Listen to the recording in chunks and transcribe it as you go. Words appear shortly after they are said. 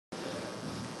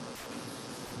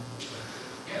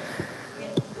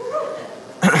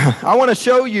I want to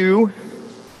show you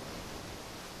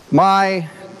my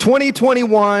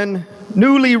 2021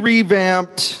 newly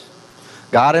revamped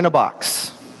God in a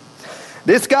box.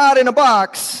 This God in a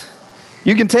box,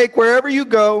 you can take wherever you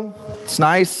go. It's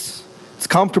nice, it's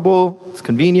comfortable, it's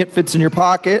convenient, fits in your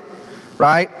pocket,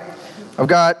 right? I've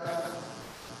got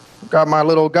my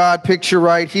little God picture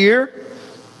right here.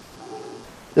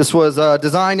 This was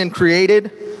designed and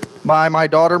created by my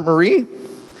daughter Marie.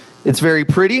 It's very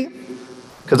pretty,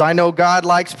 because I know God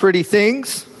likes pretty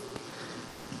things.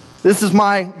 This is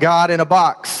my God in a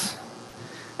box.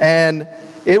 And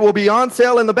it will be on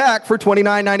sale in the back for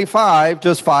 $29.95,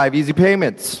 just 5 easy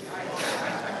payments.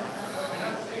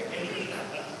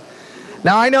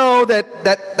 Now I know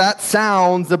that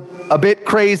sounds a bit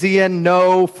crazy, and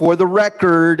no, for the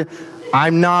record,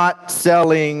 I'm not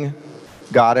selling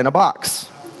God in a box.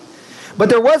 But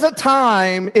there was a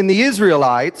time in the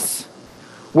Israelites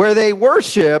where they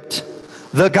worshiped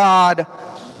the God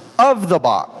of the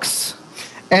box.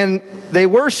 And they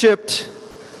worshiped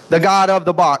the God of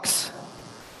the box,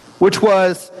 which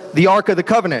was the Ark of the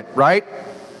Covenant, right?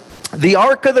 The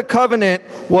Ark of the Covenant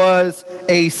was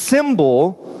a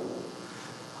symbol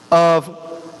of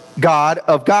God,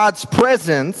 of God's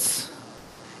presence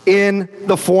in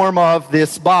the form of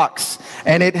this box.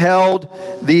 And it held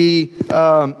the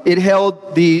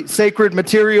sacred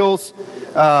materials.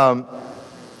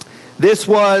 This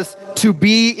was to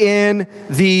be in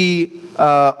the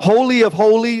Holy of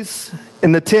Holies,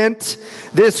 in the tent.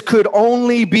 This could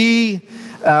only be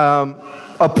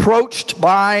approached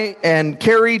by and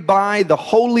carried by the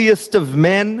holiest of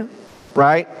men,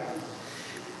 right?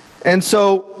 And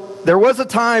so there was a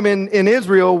time in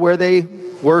Israel where they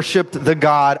worshiped the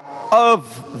God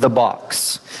of the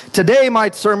box. Today my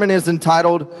sermon is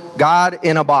entitled God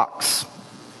in a Box.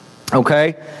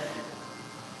 Okay?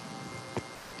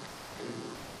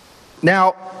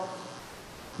 Now,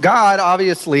 God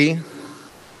obviously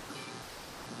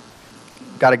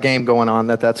got a game going on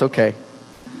that's okay.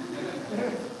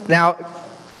 Now,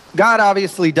 God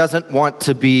obviously doesn't want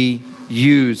to be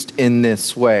used in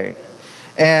this way.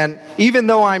 And even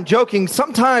though I'm joking,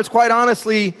 sometimes, quite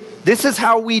honestly, this is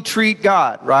how we treat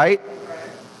God, right?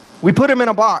 We put him in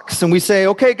a box and we say,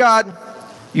 okay, God,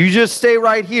 you just stay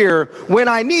right here. When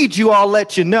I need you, I'll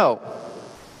let you know.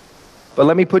 But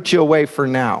let me put you away for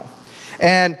now.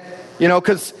 And, you know,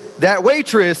 because that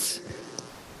waitress,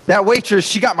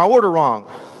 she got my order wrong.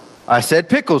 I said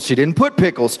pickles. She didn't put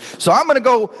pickles. So I'm going to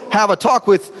go have a talk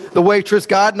with the waitress.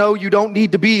 God, no, you don't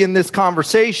need to be in this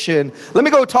conversation. Let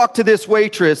me go talk to this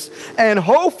waitress. And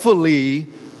hopefully,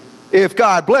 if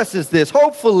God blesses this,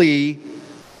 hopefully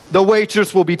the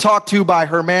waitress will be talked to by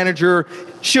her manager.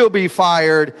 She'll be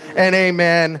fired. And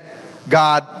amen.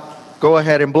 God, go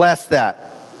ahead and bless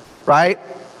that. Right?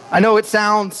 I know it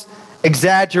sounds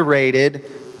exaggerated,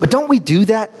 but don't we do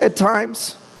that at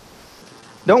times?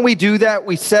 Don't we do that?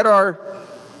 We set our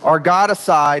God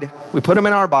aside, we put him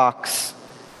in our box,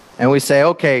 and we say,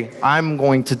 okay, I'm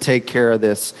going to take care of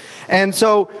this. And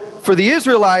so for the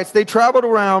Israelites, they traveled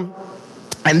around,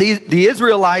 and the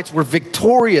Israelites were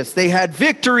victorious. They had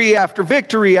victory after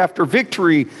victory after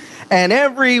victory, and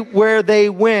everywhere they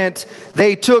went,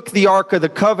 they took the Ark of the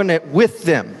Covenant with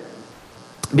them,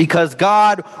 because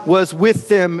God was with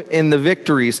them in the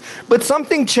victories. But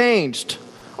something changed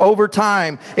over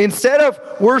time. Instead of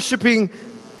worshiping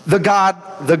the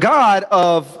God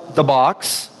of the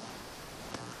box,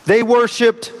 they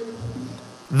worshiped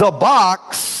the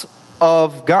box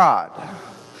of God.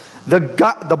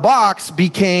 The box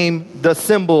became the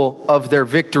symbol of their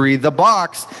victory. The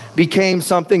box became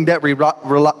something that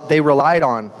they relied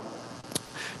on.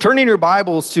 Turning your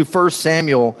Bibles to 1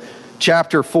 Samuel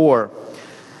chapter 4.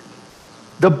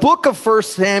 The book of 1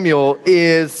 Samuel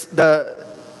is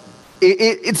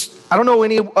it's I don't know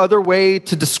any other way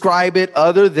to describe it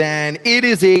other than it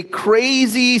is a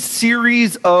crazy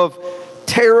series of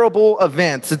terrible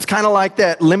events. It's kind of like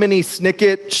that Lemony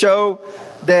Snicket show,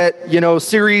 that, you know,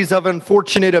 series of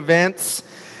unfortunate events.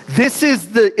 This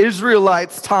is the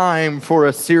Israelites' time for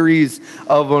a series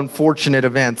of unfortunate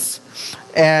events.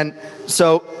 And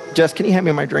so, Jess, can you hand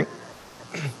me my drink?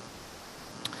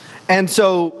 And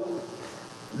so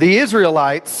the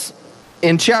Israelites,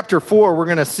 in chapter 4, we're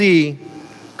going to see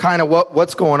kind of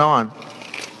what's going on.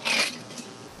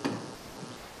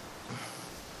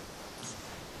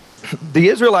 The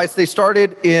Israelites, they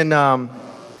started in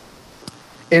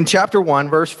chapter 1,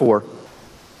 verse 4.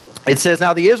 It says,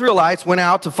 now the Israelites went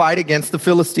out to fight against the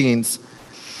Philistines.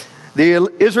 The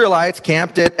Israelites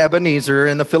camped at Ebenezer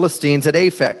and the Philistines at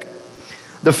Aphek.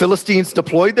 The Philistines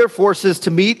deployed their forces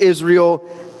to meet Israel,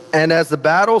 and as the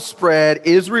battle spread,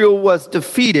 Israel was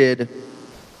defeated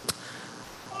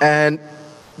and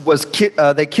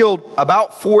they killed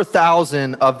about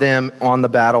 4,000 of them on the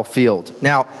battlefield.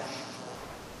 Now,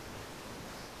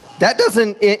 that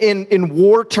doesn't, in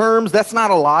war terms, that's not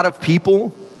a lot of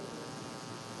people,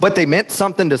 but they meant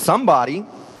something to somebody.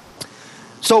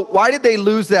 So why did they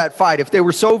lose that fight if they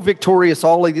were so victorious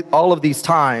all of these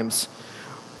times?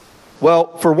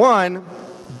 Well, for one,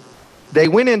 they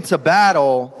went into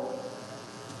battle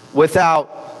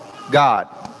without God,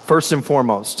 first and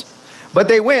foremost. But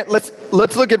they went, let's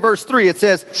look at verse 3. It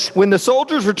says, when the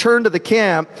soldiers returned to the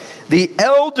camp, the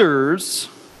elders,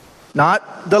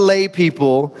 not the lay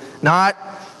people, not,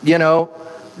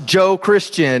 Joe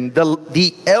Christian,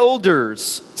 the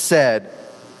elders said,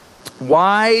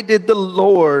 why did the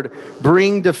Lord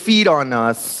bring defeat on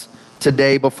us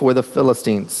today before the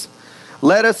Philistines?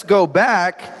 Let us go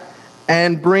back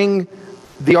and bring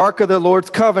the ark of the Lord's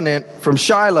covenant from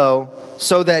Shiloh,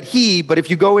 so that but if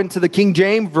you go into the King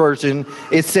James Version,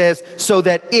 it says, so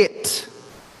that it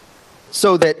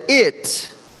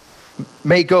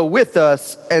may go with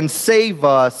us and save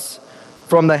us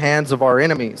from the hands of our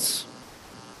enemies.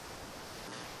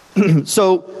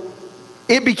 So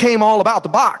it became all about the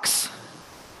box.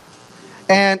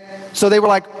 And so they were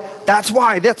like, that's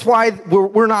why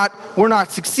we're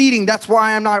not succeeding. That's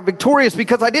why I'm not victorious,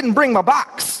 because I didn't bring my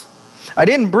box. I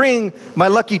didn't bring my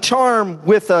lucky charm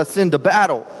with us into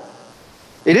battle.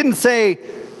 It didn't say,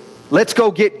 let's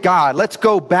go get God. Let's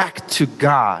go back to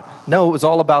God. No, it was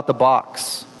all about the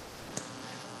box.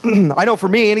 I know for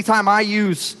me, anytime I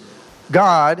use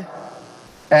God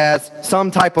as some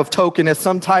type of token, as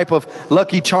some type of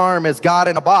lucky charm, as God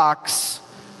in a box,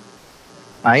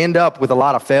 I end up with a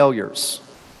lot of failures.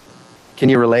 Can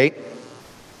you relate?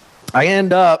 I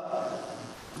end up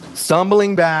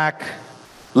stumbling back,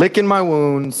 licking my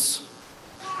wounds,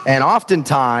 and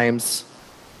oftentimes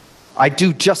I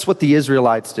do just what the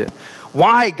Israelites did.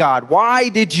 Why, God? Why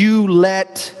did you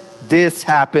let this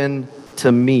happen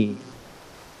to me?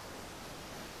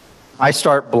 I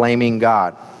start blaming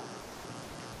God.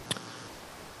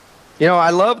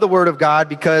 I love the Word of God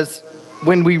because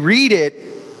when we read it,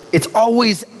 it's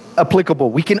always applicable.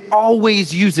 We can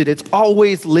always use it. It's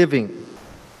always living.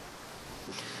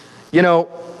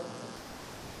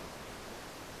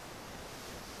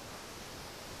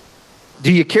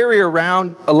 Do you carry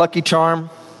around a lucky charm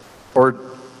or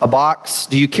a box?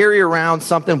 Do you carry around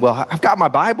something? Well, I've got my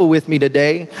Bible with me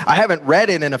today. I haven't read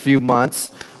it in a few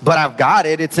months, but I've got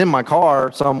it. It's in my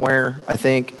car somewhere, I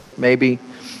think, maybe.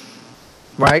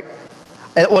 Right?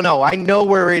 Well, no, I know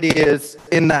where it is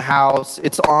in the house.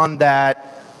 It's on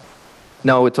that.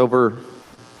 No, it's over.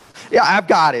 Yeah, I've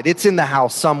got it. It's in the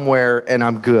house somewhere, and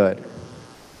I'm good.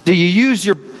 Do you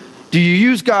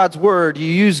use God's word? Do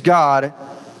you use God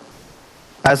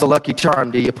as a lucky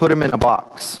charm? Do you put him in a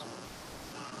box?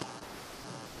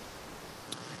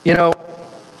 A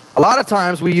lot of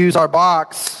times we use our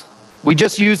box. We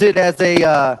just use it as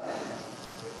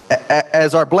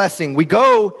as our blessing. We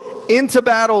go into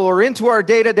battle or into our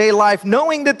day-to-day life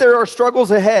knowing that there are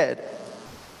struggles ahead.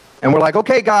 And we're like,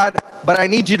 okay, God, but I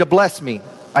need you to bless me.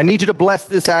 I need you to bless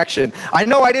this action. I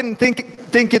know I didn't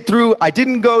think it through. I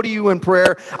didn't go to you in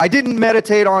prayer. I didn't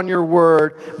meditate on your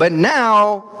word. But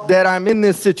now that I'm in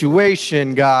this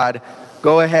situation, God,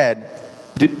 go ahead.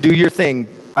 Do your thing.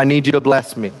 I need you to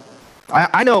bless me.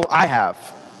 I know I have.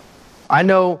 I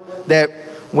know that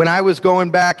when I was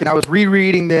going back and I was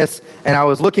rereading this and I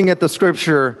was looking at the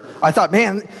scripture, I thought,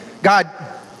 man, God,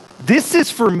 this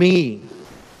is for me.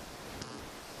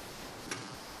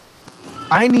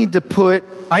 I need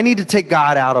to take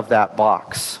God out of that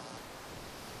box.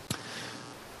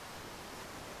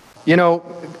 A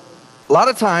lot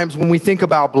of times when we think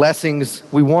about blessings,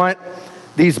 we want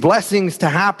these blessings to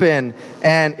happen.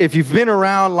 And if you've been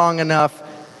around long enough,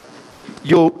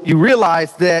 you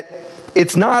realize that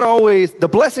it's not always, the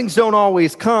blessings don't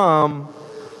always come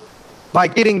by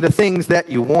getting the things that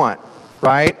you want,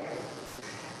 right?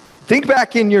 Think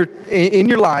back in your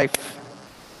life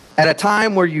at a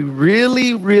time where you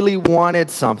really, really wanted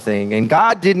something and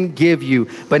God didn't give you,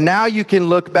 but now you can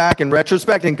look back in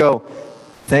retrospect and go,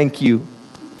 thank you.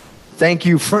 Thank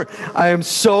you I am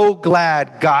so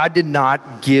glad God did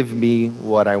not give me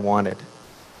what I wanted.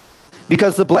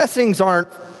 Because the blessings aren't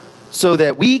so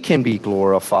that we can be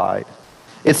glorified.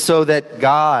 It's so that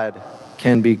God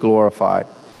can be glorified.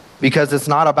 Because it's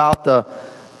not about the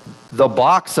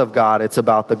box of God, it's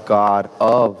about the God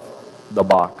of the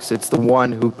box. It's the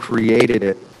one who created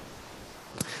it.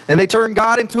 And they turned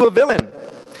God into a villain.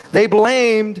 They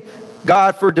blamed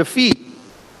God for defeat.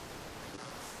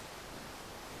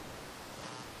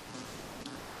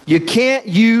 You can't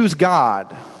use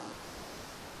God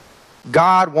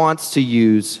God wants to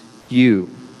use you.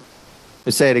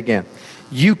 Let's say it again.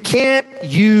 You can't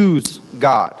use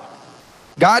God.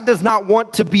 God does not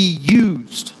want to be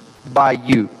used by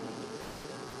you.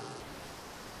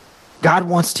 God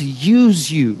wants to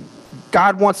use you.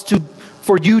 God wants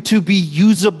for you to be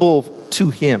usable to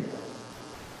him.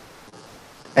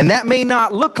 And that may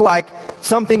not look like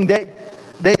something that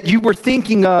you were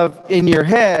thinking of in your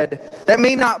head. That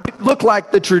may not look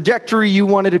like the trajectory you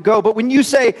wanted to go. But when you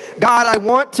say, God, I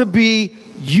want to be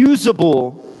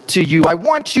usable to you. I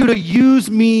want you to use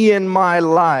me in my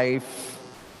life.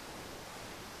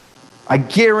 I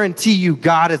guarantee you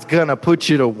God is going to put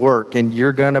you to work, and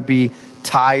you're going to be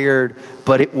tired,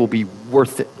 but it will be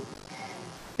worth it.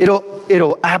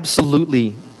 It'll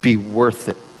absolutely be worth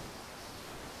it.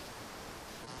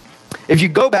 If you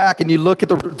go back and you look at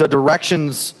the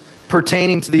directions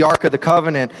pertaining to the Ark of the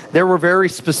Covenant, there were very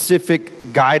specific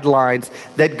guidelines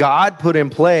that God put in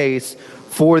place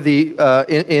for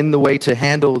in the way to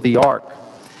handle the Ark.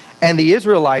 And the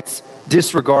Israelites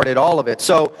disregarded all of it.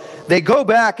 So they go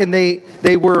back and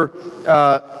they were,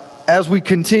 as we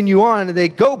continue on, they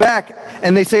go back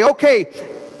and they say, okay,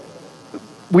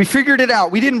 we figured it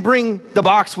out. We didn't bring the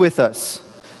box with us.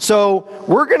 So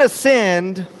we're going to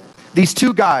send these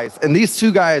two guys, and these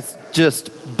two guys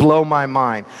just blow my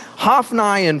mind.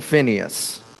 Hophni and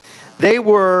Phinehas. They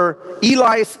were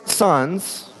Eli's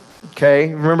sons.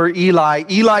 Okay, remember Eli?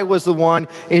 Eli was the one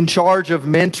in charge of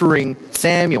mentoring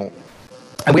Samuel.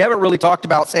 And we haven't really talked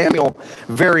about Samuel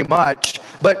very much,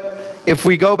 but if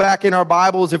we go back in our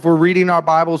Bibles, if we're reading our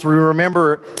Bibles, we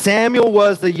remember Samuel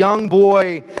was the young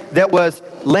boy that was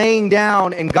laying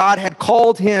down, and God had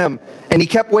called him, and he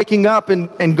kept waking up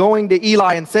and going to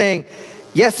Eli and saying,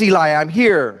 yes, Eli, I'm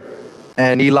here.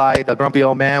 And Eli, the grumpy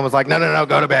old man, was like, no,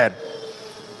 go to bed.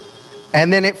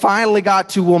 And then it finally got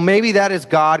to, well, maybe that is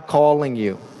God calling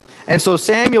you. And so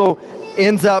Samuel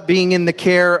ends up being in the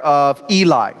care of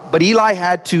Eli. But Eli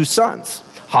had two sons,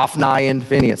 Hophni and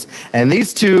Phinehas. And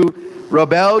these two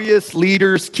rebellious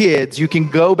leaders' kids, you can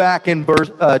go back in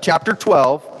chapter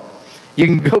 12. You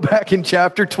can go back in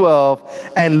chapter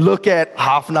 12 and look at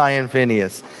Hophni and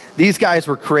Phinehas. These guys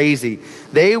were crazy.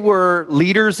 They were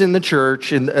leaders in the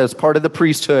church as part of the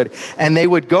priesthood, and they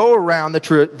would go around the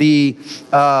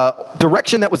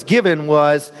direction that was given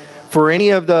was for any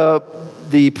of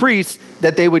the priests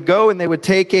that they would go and they would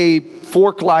take a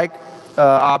fork-like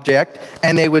object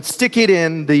and they would stick it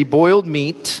in the boiled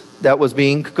meat that was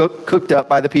being cooked up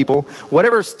by the people.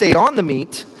 Whatever stayed on the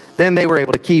meat, then they were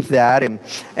able to keep that.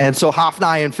 And so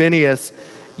Hophni and Phinehas,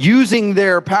 using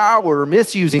their power,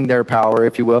 misusing their power,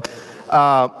 if you will,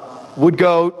 would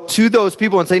go to those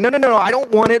people and say, no, I don't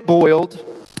want it boiled.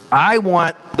 I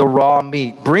want the raw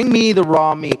meat. Bring me the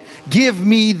raw meat. Give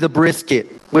me the brisket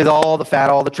with all the fat,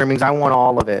 all the trimmings. I want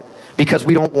all of it because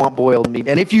we don't want boiled meat.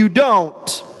 And if you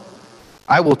don't,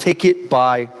 I will take it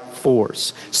by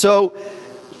force. So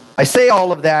I say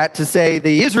all of that to say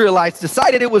the Israelites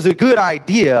decided it was a good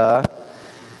idea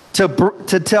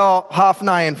to tell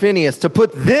Hophni and Phinehas to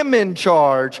put them in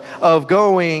charge of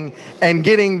going and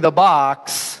getting the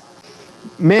box.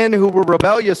 Men who were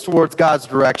rebellious towards God's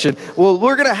direction. Well,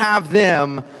 we're going to have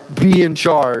them be in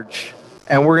charge,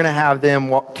 and we're going to have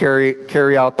them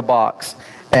carry out the box,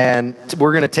 and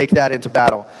we're going to take that into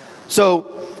battle.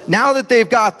 So now that they've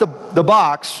got the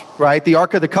box, right, the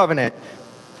Ark of the Covenant,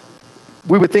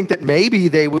 we would think that maybe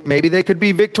they could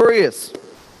be victorious.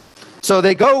 So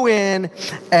they go in,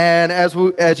 and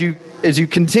as you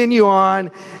continue on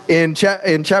in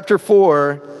chapter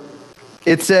 4,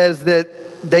 it says that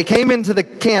they came into the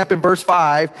camp in verse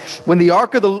 5. When the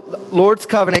Ark of the Lord's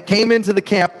covenant came into the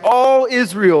camp, all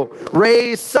Israel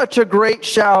raised such a great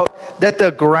shout that the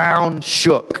ground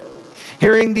shook.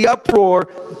 Hearing the uproar,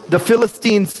 the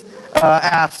Philistines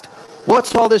asked,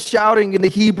 "What's all this shouting in the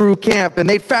Hebrew camp?" And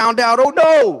they found out, oh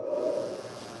no!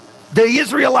 The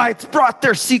Israelites brought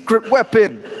their secret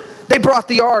weapon. They brought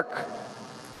the ark.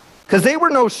 Because they were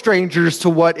no strangers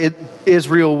to what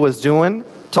Israel was doing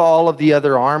to all of the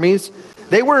other armies.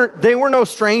 They were no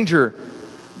stranger.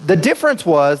 The difference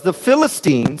was the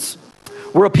Philistines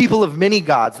were a people of many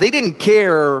gods. They didn't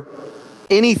care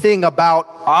anything about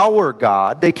our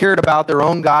God. They cared about their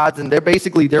own gods, and their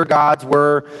gods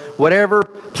were whatever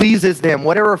pleases them,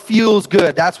 whatever feels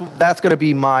good. That's going to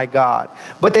be my God.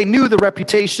 But they knew the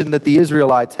reputation that the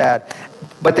Israelites had.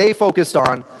 But they focused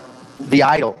on the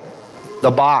idol,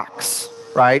 the box,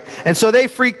 right? And so they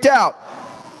freaked out.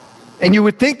 And you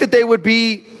would think that they would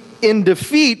be in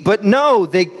defeat, but no,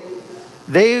 the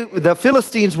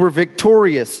Philistines were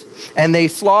victorious, and they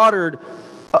slaughtered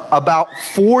about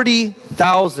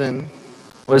 40,000.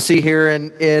 Let's see here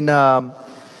in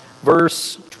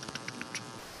verse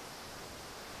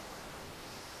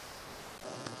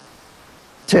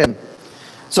 10.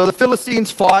 So the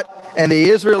Philistines fought, and the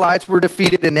Israelites were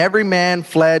defeated, and every man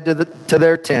fled to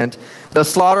their tent. The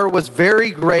slaughter was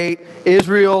very great.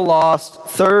 Israel lost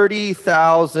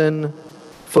 30,000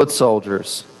 foot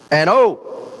soldiers. And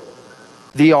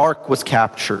the ark was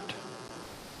captured.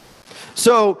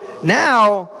 So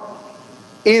now,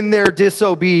 in their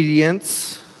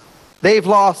disobedience, they've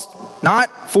lost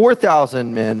not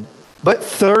 4,000 men, but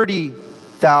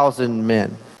 30,000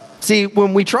 men. See,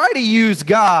 when we try to use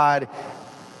God,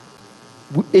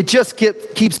 it just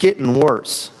keeps getting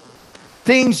worse.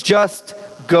 Things just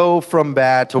go from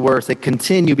bad to worse. They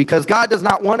continue because God does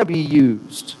not want to be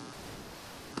used.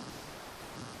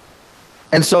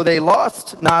 And so they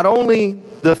lost not only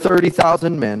the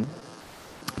 30,000 men,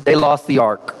 they lost the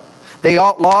ark. They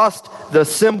lost the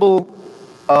symbol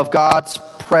of God's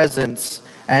presence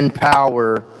and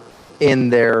power in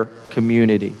their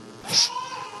community.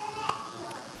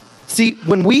 See,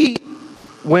 when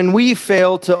we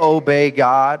fail to obey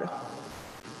God,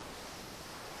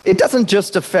 it doesn't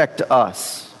just affect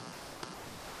us.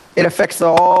 It affects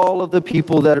all of the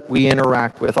people that we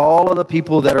interact with, all of the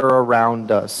people that are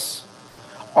around us.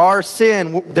 Our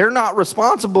sin, they're not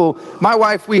responsible. My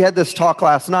wife, we had this talk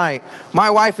last night. My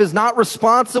wife is not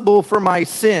responsible for my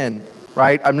sin,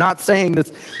 right? I'm not saying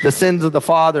that the sins of the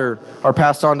father are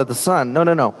passed on to the son.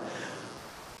 No.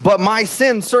 But my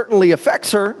sin certainly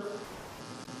affects her.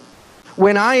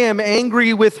 When I am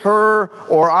angry with her,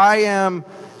 or I am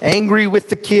angry with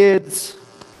the kids,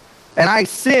 and I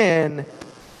sin,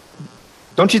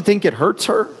 don't you think it hurts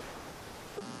her?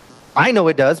 I know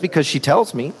it does because she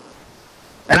tells me.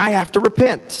 And I have to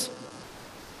repent.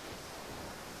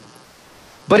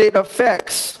 But it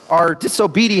affects our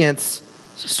disobedience,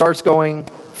 starts going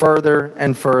further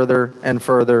and further and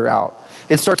further out.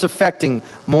 It starts affecting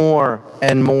more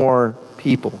and more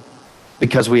people.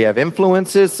 Because we have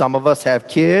influences, some of us have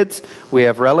kids, we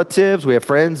have relatives, we have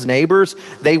friends, neighbors.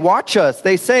 They watch us.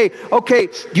 They say, okay,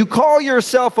 you call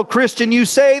yourself a Christian, you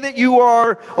say that you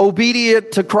are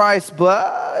obedient to Christ,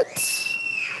 but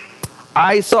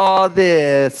I saw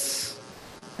this,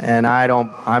 and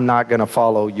I'm not going to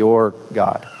follow your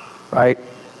God, right?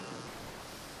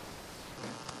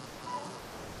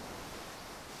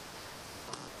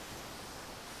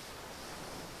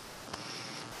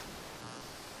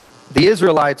 The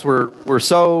Israelites were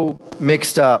so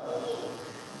mixed up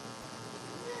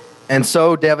and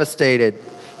so devastated.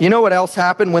 You know what else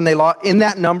happened when they lost? In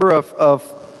that number of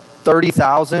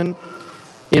 30,000,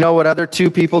 you know what other two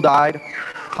people died?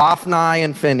 Hophni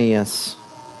and Phinehas.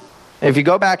 And if you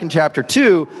go back in chapter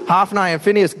 2, Hophni and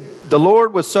Phinehas, the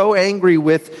Lord was so angry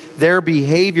with their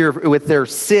behavior, with their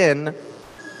sin,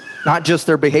 not just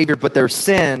their behavior, but their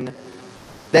sin,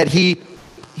 that he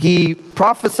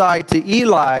prophesied to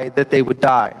Eli that they would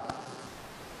die.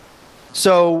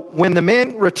 So when the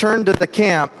men returned to the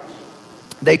camp,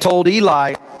 they told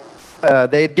Eli,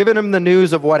 they had given him the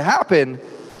news of what happened,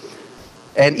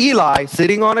 and Eli,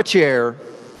 sitting on a chair,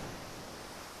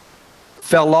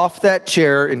 fell off that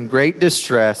chair in great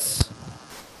distress,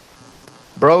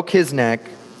 broke his neck,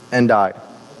 and died.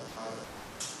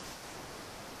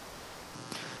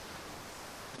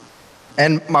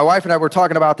 And my wife and I were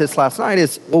talking about this last night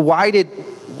is, well, why did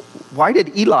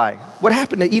Eli, what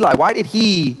happened to Eli? Why did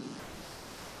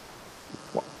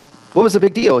what was the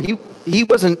big deal? He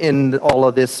wasn't in all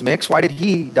of this mix. Why did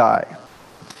he die?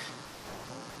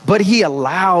 But he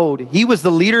was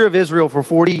the leader of Israel for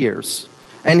 40 years.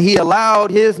 And he allowed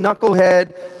his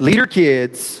knucklehead leader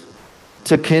kids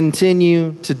to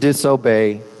continue to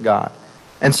disobey God.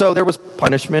 And so there was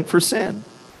punishment for sin,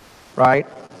 right?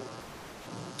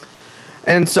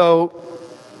 And so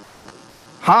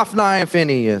Hophni and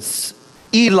Phinehas,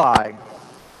 Eli,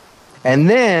 and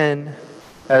then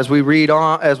as we read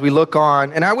on, as we look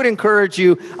on, and I would encourage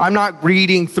you, I'm not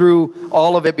reading through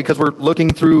all of it because we're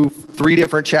looking through 3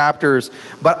 different chapters,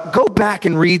 but go back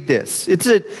and read this. It's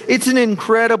an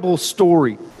incredible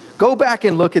story. Go back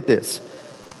and look at this.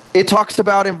 It talks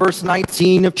about in verse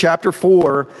 19 of chapter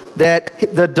 4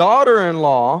 that the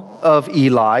daughter-in-law of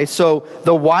Eli, so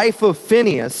the wife of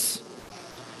Phinehas,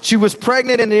 she was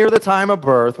pregnant and near the time of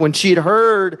birth. When she had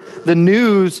heard the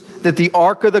news that the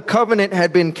Ark of the Covenant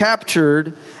had been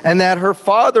captured and that her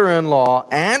father-in-law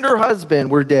and her husband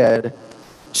were dead,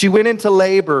 she went into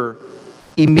labor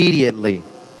immediately.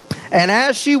 And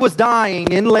as she was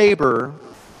dying in labor,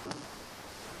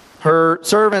 her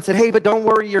servant said, hey, but don't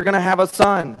worry, you're going to have a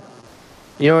son.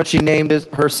 You know what she named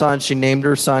her son? She named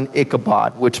her son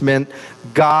Ichabod, which meant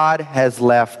God has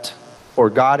left, or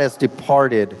God has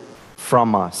departed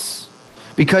from us.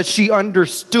 because she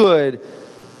understood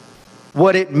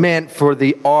what it meant for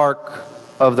the Ark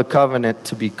of the Covenant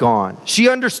to be gone. She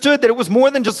understood that it was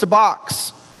more than just a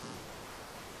box.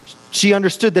 She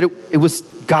understood that it was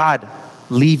God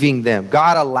leaving them,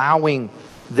 God allowing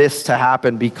this to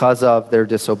happen because of their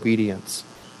disobedience.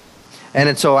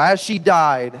 And so as she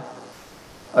died,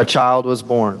 a child was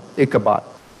born, Ichabod.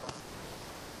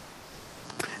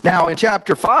 Now in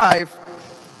chapter 5,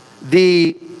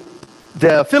 the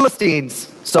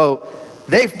Philistines, so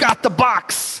they've got the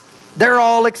box. They're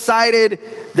all excited.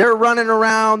 They're running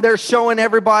around. They're showing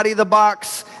everybody the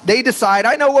box. They decide,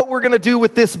 I know what we're going to do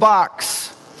with this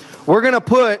box. We're going to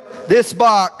put this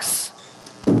box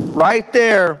right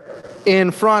there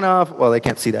in front of, well, they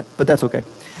can't see that, but that's okay.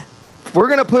 We're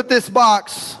going to put this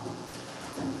box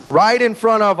right in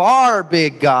front of our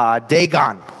big god,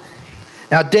 Dagon.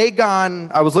 Now, Dagon,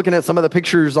 I was looking at some of the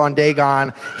pictures on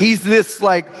Dagon. He's this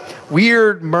like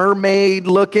weird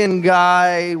mermaid-looking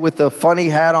guy with a funny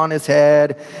hat on his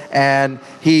head. And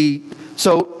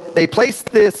so they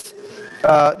placed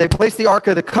the Ark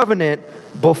of the Covenant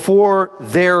before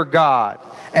their God.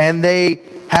 And they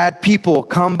had people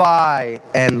come by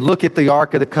and look at the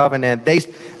Ark of the Covenant.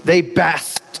 They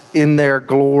basked in their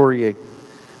glory.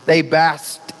 They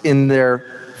basked in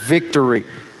their victory.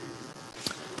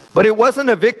 But it wasn't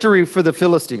a victory for the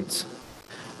Philistines,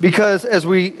 because as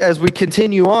we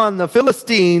continue on, the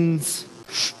Philistines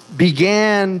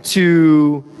began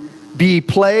to be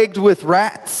plagued with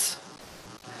rats.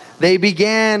 They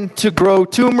began to grow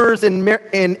tumors in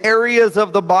areas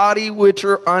of the body which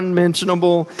are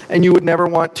unmentionable, and you would never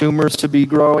want tumors to be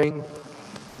growing.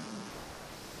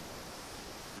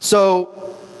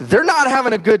 So they're not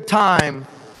having a good time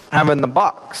having the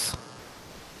box,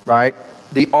 right?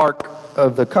 The Ark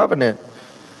of the Covenant.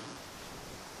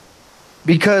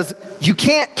 Because you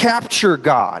can't capture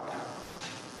God.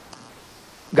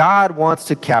 God wants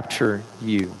to capture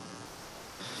you.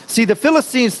 See, the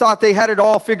Philistines thought they had it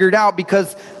all figured out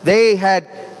because they had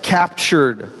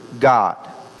captured God.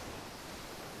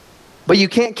 But you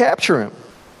can't capture him.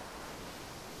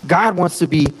 God wants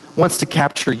to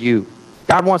capture you.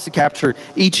 God wants to capture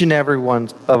each and every one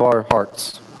of our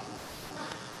hearts.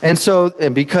 And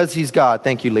because he's God,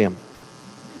 thank you, Liam.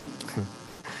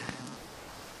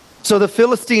 So the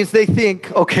Philistines, they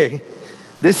think, okay,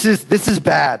 this is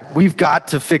bad. We've got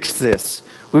to fix this.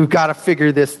 We've got to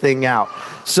figure this thing out.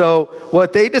 So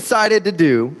what they decided to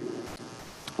do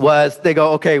was they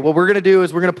go, okay, what we're going to do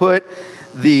is we're going to put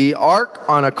the ark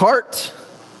on a cart.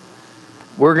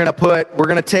 We're going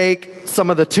to take some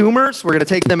of the tumors. We're going to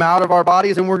take them out of our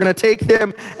bodies, and we're going to take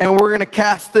them and we're going to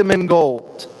cast them in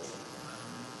gold,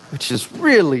 which is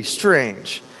really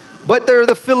strange. But they're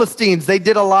the Philistines. They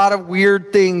did a lot of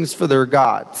weird things for their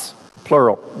gods.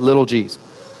 Plural, little g's.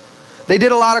 They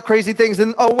did a lot of crazy things.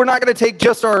 And, we're not going to take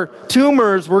just our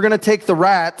tumors. We're going to take the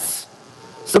rats.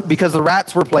 Because the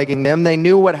rats were plaguing them. They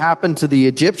knew what happened to the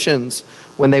Egyptians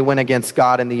when they went against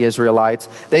God and the Israelites.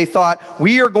 They thought,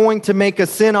 we are going to make a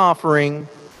sin offering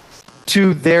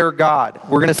to their God.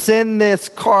 We're going to send this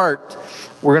cart.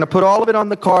 We're going to put all of it on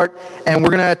the cart. And we're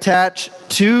going to attach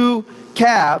two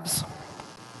calves.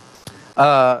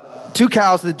 Two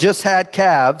cows that just had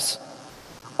calves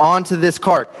onto this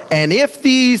cart. And if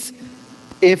these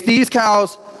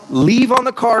cows leave on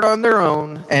the cart on their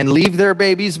own and leave their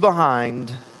babies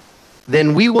behind,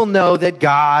 then we will know that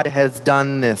God has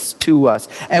done this to us,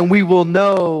 and we will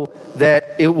know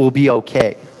that it will be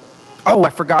okay. Oh,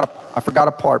 I forgot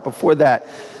a part before that.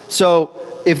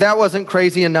 So if that wasn't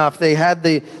crazy enough, they had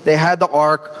the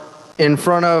ark in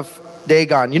front of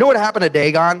Dagon. You know what happened to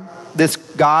Dagon? This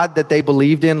God that they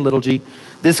believed in, little g.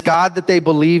 This God that they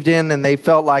believed in, and they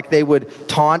felt like they would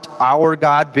taunt our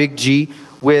God, big G,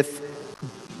 with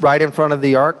right in front of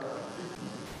the ark.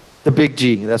 The big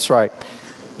G, that's right.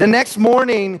 The next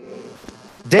morning,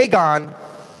 Dagon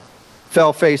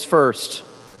fell face first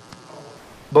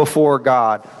before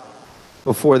God,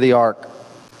 before the ark.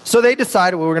 So they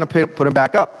decided we were going to put him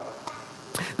back up.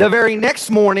 The very next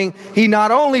morning, he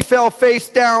not only fell face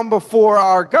down before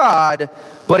our God,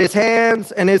 but his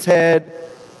hands and his head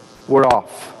were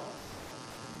off.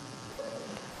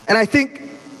 And I think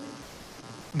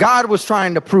God was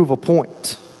trying to prove a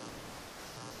point.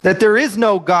 That there is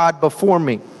no God before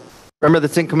me. Remember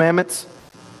the 10 Commandments?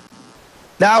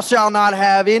 Thou shalt not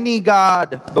have any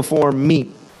God before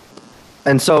me.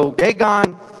 And so,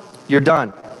 Dagon, you're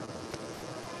done.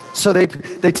 So they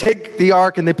take the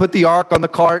ark and they put the ark on the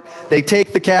cart. They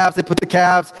take the calves, they put the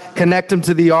calves, connect them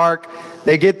to the ark.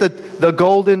 They get the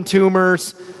golden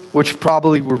tumors, which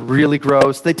probably were really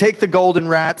gross. They take the golden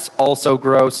rats, also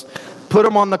gross, put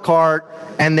them on the cart,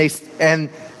 and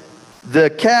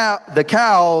The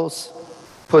cows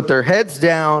put their heads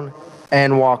down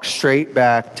and walked straight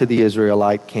back to the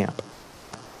Israelite camp.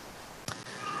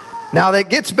 Now that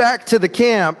gets back to the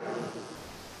camp,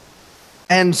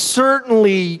 and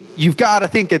certainly you've got to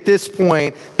think at this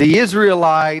point, the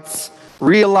Israelites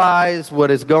realize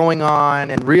what is going on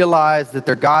and realize that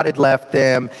their God had left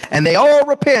them, and they all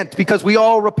repent, because we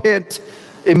all repent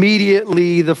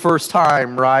immediately the first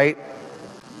time, right?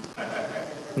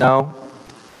 No,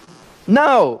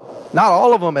 not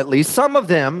all of them at least. Some of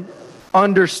them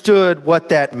understood what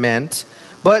that meant,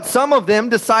 but some of them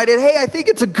decided, hey, I think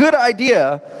it's a good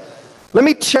idea. Let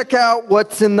me check out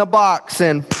what's in the box,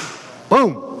 and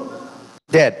boom,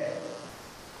 dead.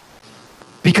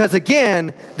 Because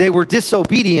again, they were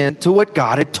disobedient to what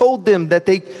God had told them, that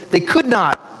they could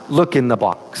not look in the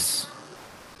box.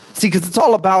 See, because it's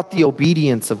all about the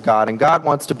obedience of God, and God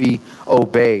wants to be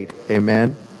obeyed.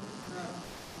 Amen?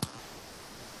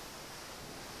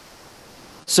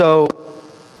 So,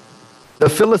 the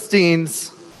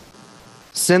Philistines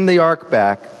send the ark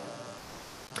back.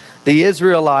 The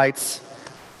Israelites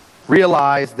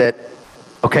realize that,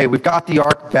 okay, we've got the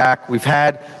ark back. We've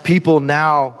had people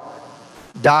now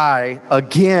die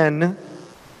again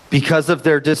because of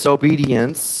their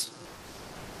disobedience.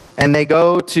 And they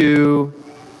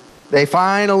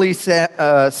finally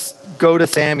go to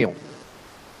Samuel.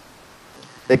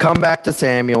 They come back to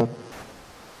Samuel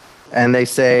and they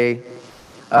say,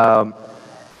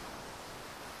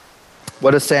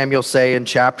 what does Samuel say in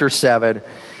chapter 7?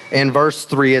 In verse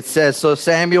 3, it says, so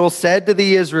Samuel said to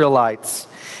the Israelites,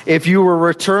 if you were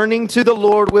returning to the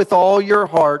Lord with all your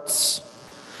hearts,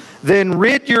 then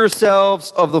rid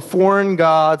yourselves of the foreign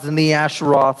gods and the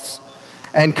Asheroths,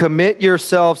 and commit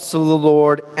yourselves to the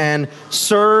Lord and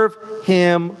serve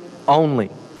him only.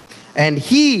 And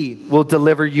he will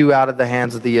deliver you out of the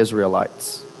hands of the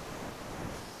Israelites.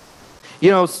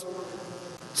 You know,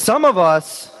 some of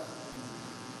us,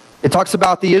 it talks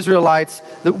about the Israelites.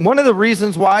 One of the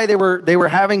reasons why they were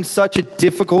having such a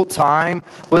difficult time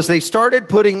was they started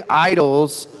putting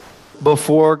idols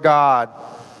before God,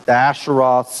 the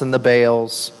Asheroths and the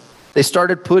Baals. They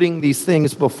started putting these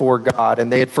things before God,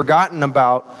 and they had forgotten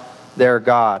about their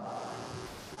God.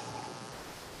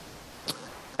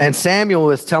 And Samuel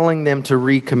is telling them to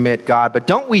recommit God. But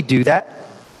don't we do that?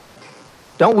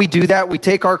 Don't we do that? We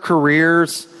take our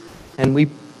careers and we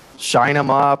shine them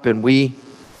up, and we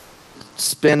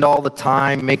spend all the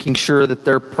time making sure that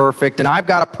they're perfect, and I've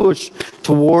got to push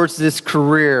towards this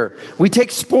career. We take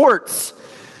sports.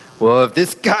 Well, if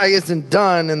this guy isn't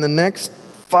done in the next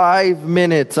 5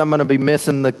 minutes, I'm going to be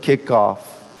missing the kickoff.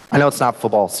 I know it's not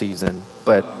football season,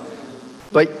 but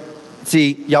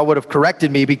see, y'all would have corrected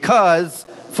me, because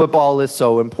football is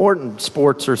so important.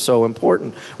 Sports are so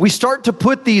important. We start to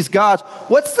put these gods.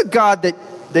 What's the God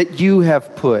that you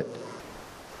have put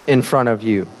in front of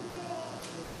you?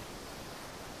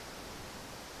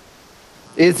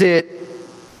 Is it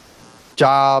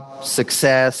job,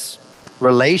 success,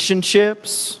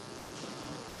 relationships?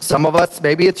 Some of us,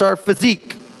 maybe it's our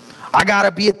physique. I got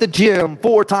to be at the gym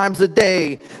 4 times a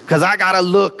day because I got to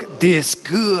look this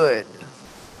good.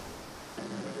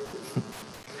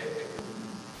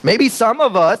 Maybe some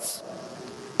of us,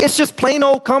 it's just plain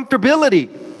old comfortability.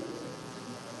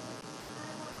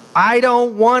 I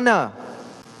don't wanna.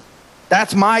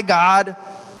 That's my God.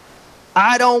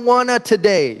 I don't wanna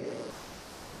today.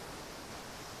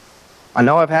 I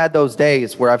know I've had those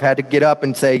days where I've had to get up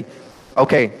and say,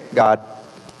 okay, God,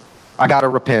 I got to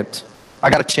repent. I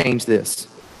got to change this.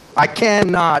 I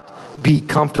cannot be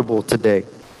comfortable today.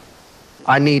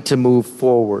 I need to move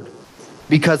forward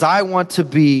because I want to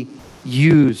be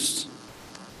used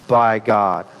by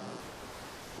God.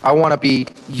 I want to be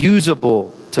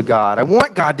usable to God. I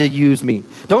want God to use me.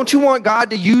 Don't you want God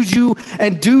to use you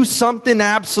and do something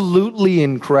absolutely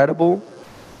incredible?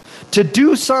 To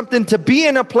do something, to be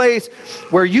in a place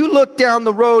where you look down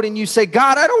the road and you say,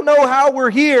 God, I don't know how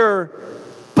we're here,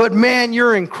 but man,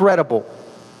 you're incredible.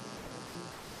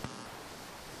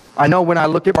 I know when I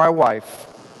look at my wife,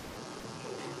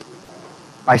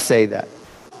 I say that.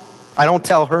 I don't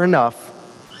tell her enough.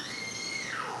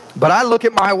 But I look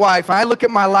at my wife, I look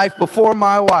at my life before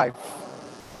my wife.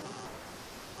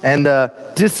 And the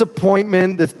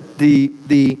disappointment,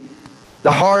 the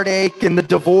heartache and the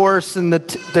divorce and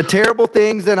the terrible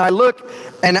things. And I look,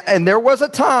 and there was a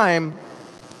time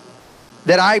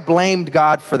that I blamed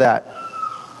God for that.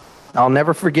 I'll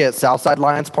never forget Southside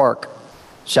Lions Park.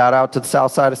 Shout out to the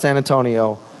south side of San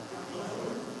Antonio.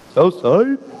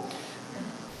 Southside.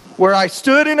 Where I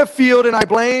stood in a field and I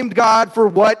blamed God for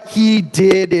what he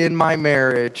did in my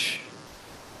marriage.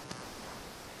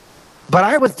 But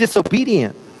I was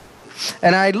disobedient.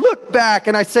 And I look back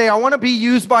and I say, I want to be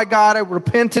used by God. I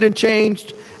repented and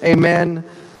changed. Amen.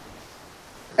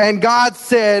 And God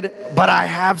said, but I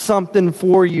have something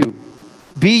for you.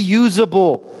 Be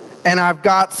usable. And I've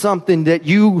got something that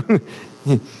you're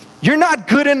not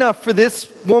good enough for this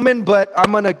woman, but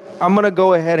I'm gonna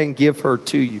go ahead and give her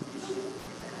to you.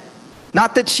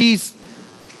 Not that she's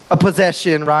a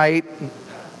possession, right?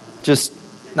 Just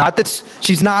not that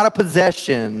she's not a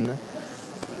possession,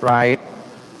 right?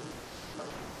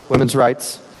 Women's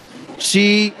rights.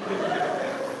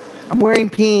 I'm wearing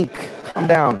pink. Calm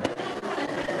down.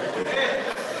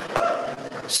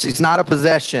 She's not a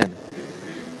possession.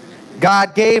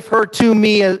 God gave her to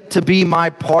me to be my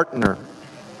partner,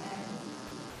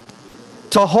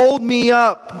 to hold me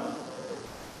up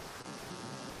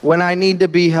when I need to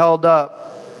be held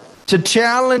up, to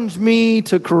challenge me,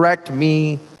 to correct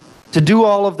me, to do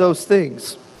all of those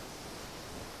things.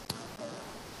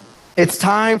 It's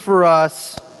time for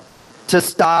us to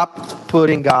stop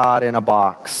putting God in a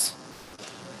box.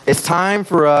 It's time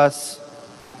for us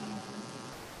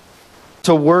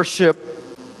to worship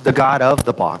the God of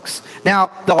the box. Now,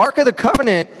 the Ark of the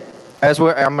Covenant,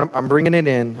 I'm bringing it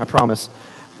in, I promise.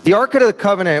 The Ark of the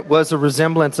Covenant was a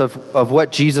resemblance of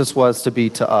what Jesus was to be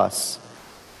to us.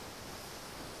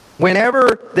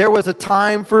 Whenever there was a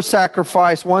time for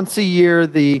sacrifice, once a year,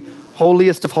 the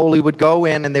holiest of holy would go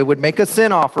in and they would make a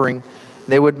sin offering.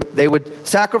 They would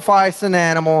sacrifice an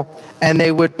animal, and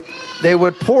they would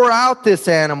pour out this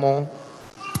animal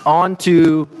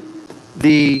onto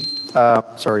the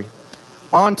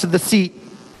seat.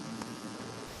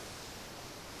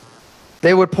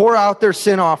 They would pour out their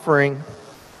sin offering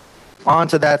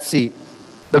onto that seat,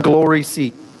 the glory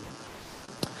seat.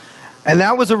 And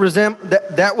that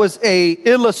was a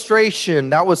illustration.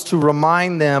 That was to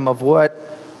remind them of what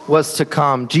was to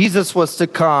come. Jesus was to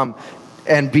come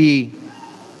and be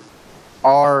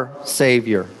our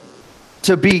Savior,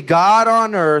 to be God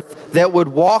on earth that would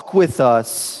walk with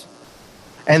us,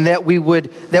 and that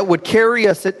would carry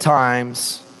us at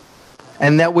times,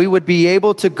 and that we would be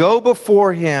able to go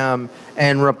before Him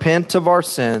and repent of our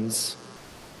sins.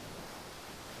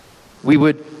 We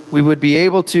would be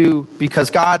able to,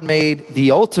 because God made the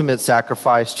ultimate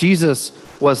sacrifice. Jesus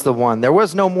was the one. There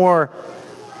was no more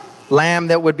lamb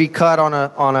that would be cut on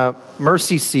a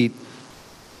mercy seat.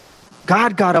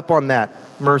 God got up on that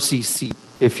mercy seat,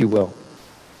 if you will.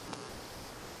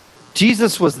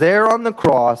 Jesus was there on the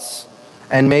cross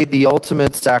and made the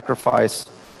ultimate sacrifice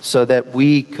so that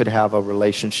we could have a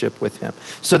relationship with Him,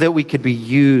 so that we could be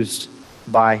used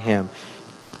by Him.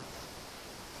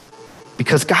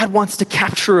 Because God wants to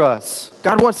capture us.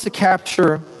 God wants to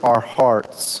capture our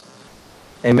hearts.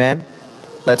 Amen?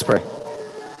 Let's pray.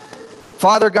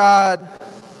 Father God,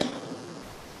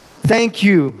 thank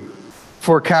you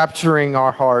for capturing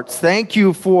our hearts. Thank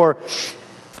you for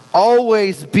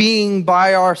always being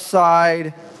by our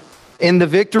side in the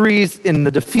victories, in the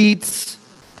defeats,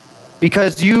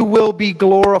 because you will be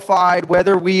glorified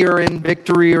whether we are in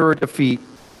victory or defeat.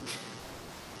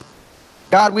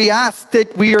 God, we ask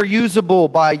that we are usable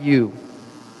by you,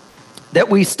 that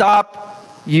we stop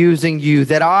using you,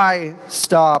 that I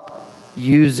stop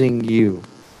using you,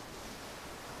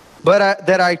 but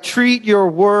that I treat your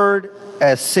word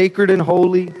as sacred and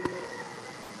holy,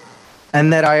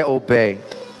 and that I obey.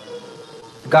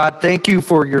 God, thank you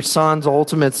for your Son's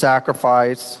ultimate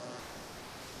sacrifice,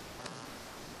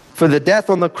 for the death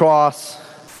on the cross,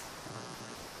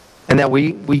 and that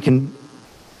we can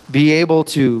be able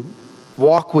to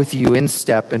walk with you in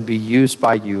step and be used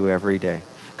by you every day.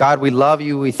 God, we love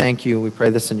you. We thank you. We pray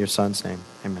this in your Son's name.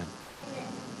 Amen.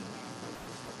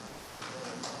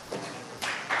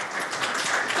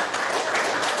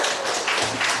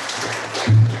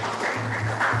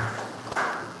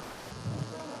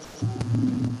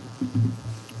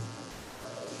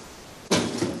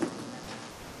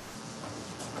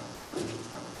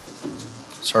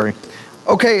 Sorry.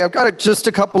 Okay, I've got just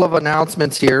a couple of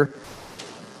announcements here.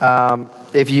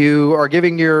 If you are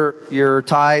giving your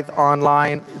tithe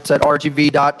online, it's at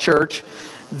rgv.church.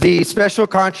 The special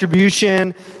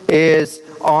contribution is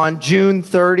on June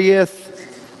 30th.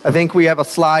 I think we have a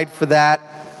slide for that.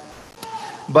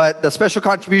 But the special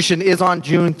contribution is on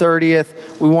June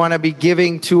 30th. We want to be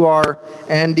giving to our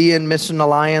Andean Mission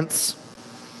Alliance.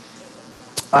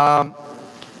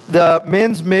 The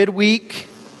men's midweek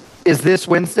is this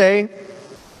Wednesday.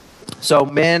 So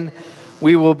men,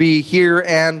 we will be here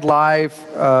and live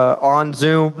on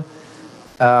Zoom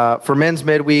for men's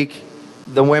midweek.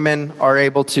 The women are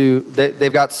able to,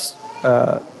 they've got,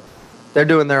 they're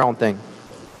doing their own thing.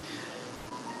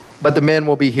 But the men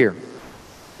will be here.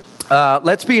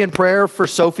 Let's be in prayer for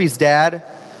Sophie's dad.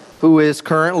 who is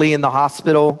currently in the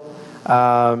hospital.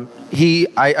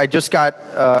 I just got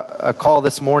a call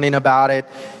this morning about it.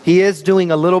 He is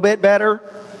doing a little bit better,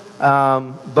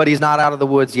 but he's not out of the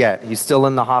woods yet. He's still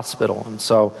in the hospital. And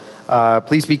so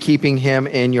please be keeping him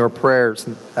in your prayers.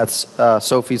 That's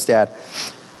Sophie's dad.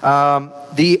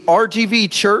 The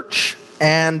RGV Church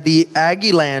and the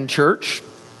Aggieland Church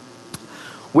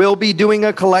will be doing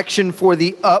a collection for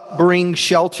the Upbring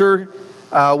Shelter,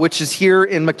 which is here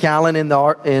in McAllen. In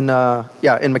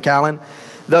McAllen.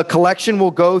 The collection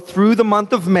will go through the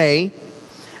month of May,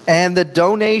 and the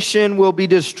donation will be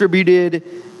distributed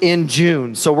in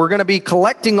June. So we're going to be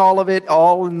collecting all of it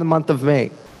all in the month of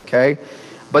May, okay?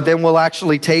 But then we'll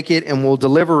actually take it and we'll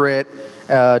deliver it,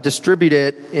 distribute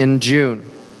it in June.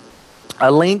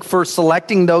 A link for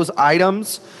selecting those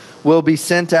items will be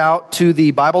sent out to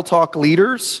the Bible Talk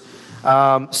leaders.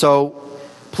 So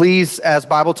please, as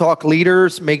Bible Talk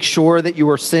leaders, make sure that you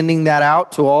are sending that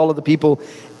out to all of the people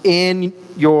in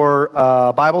your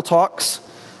Bible Talks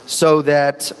so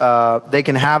that they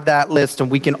can have that list and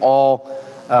we can all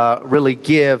really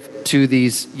give to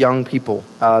these young people.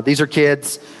 These are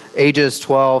kids ages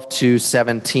 12 to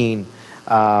 17.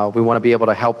 We want to be able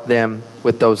to help them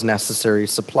with those necessary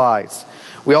supplies.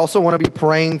 We also want to be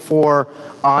praying for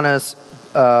Anna's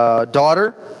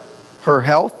daughter, her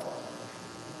health.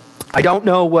 I don't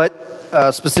know what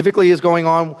specifically is going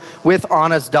on with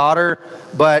Anna's daughter,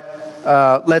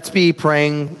 but let's be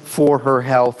praying for her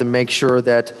health and make sure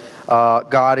that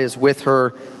God is with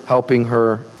her, helping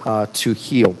her to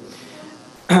heal.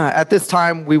 At this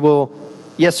time, we will...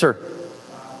 Yes, sir.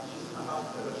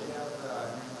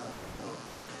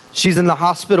 She's in the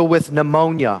hospital with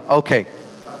pneumonia. Okay.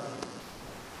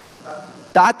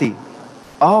 Tati.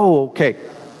 Oh, okay.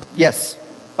 Yes.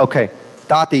 Okay.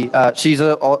 Tati. She's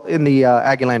in the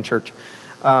Aggieland Church.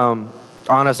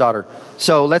 Anna's daughter.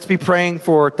 So let's be praying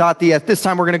for Tati. At this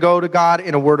time, we're going to go to God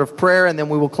in a word of prayer, and then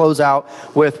we will close out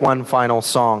with one final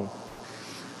song.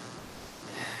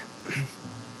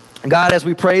 God, as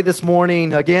we pray this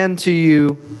morning again to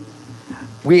you,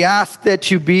 we ask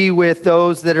that you be with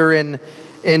those that are in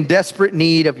desperate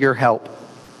need of your help,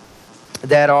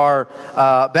 that are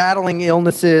battling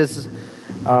illnesses,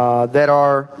 that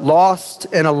are lost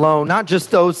and alone. Not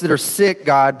just those that are sick,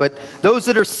 God, but those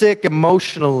that are sick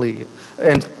emotionally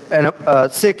and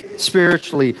sick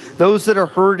spiritually. Those that are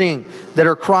hurting, that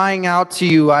are crying out to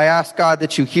you. I ask, God,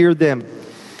 that you hear them,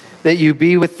 that you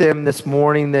be with them this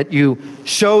morning, that you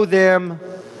show them,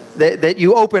 that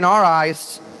you open our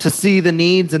eyes to see the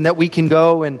needs, and that we can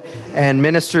go and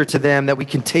minister to them, that we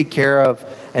can take care of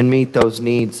and meet those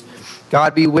needs.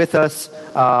 God, be with us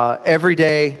every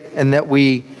day, and that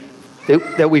we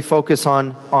focus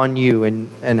on you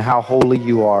and how holy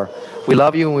you are. We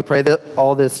love you, and we pray that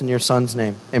all this in your Son's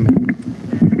name. Amen.